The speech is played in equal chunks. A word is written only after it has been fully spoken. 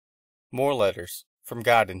More letters from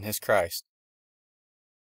God in His Christ.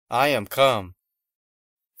 I am come.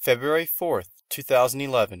 February 4th,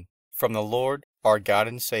 2011, from the Lord, our God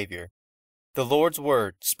and Savior. The Lord's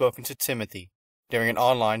Word spoken to Timothy during an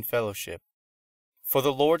online fellowship. For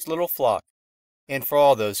the Lord's little flock, and for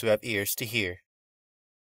all those who have ears to hear.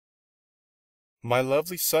 My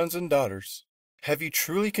lovely sons and daughters, have you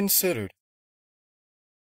truly considered?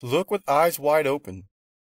 Look with eyes wide open.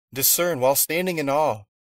 Discern while standing in awe.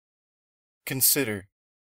 Consider.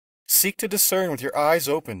 Seek to discern with your eyes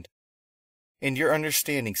opened and your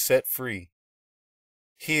understanding set free.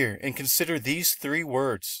 Hear and consider these three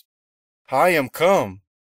words. I am come.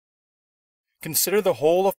 Consider the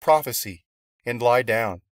whole of prophecy and lie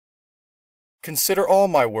down. Consider all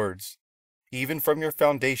my words, even from your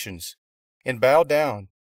foundations, and bow down.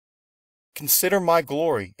 Consider my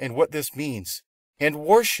glory and what this means, and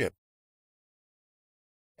worship.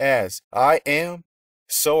 As I am,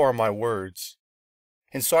 so are my words.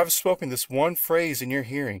 And so I've spoken this one phrase in your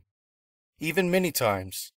hearing, even many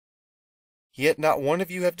times. Yet not one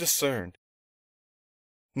of you have discerned.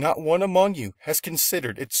 Not one among you has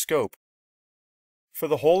considered its scope. For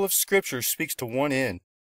the whole of Scripture speaks to one end,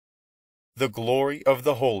 the glory of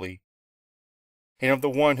the holy, and of the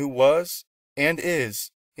one who was, and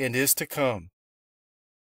is to come,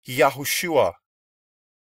 Yahushua.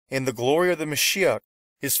 And the glory of the Mashiach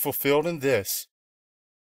is fulfilled in this: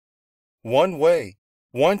 one way,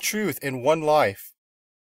 one truth, and one life.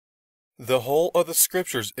 The whole of the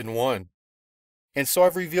Scriptures in one. And so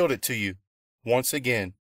I've revealed it to you once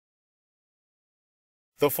again.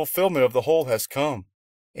 The fulfillment of the whole has come,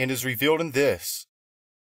 and is revealed in this: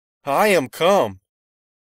 I am come.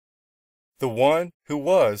 The one who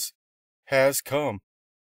was, has come.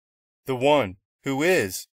 The one who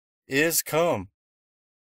is come.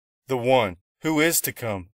 The one who is to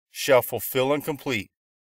come shall fulfill and complete.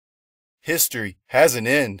 History has an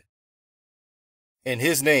end. And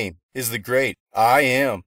his name is the great I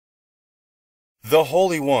Am. The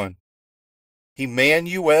Holy One.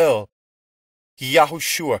 Emmanuel.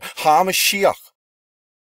 Yahushua HaMashiach.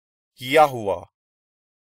 Yahuwah.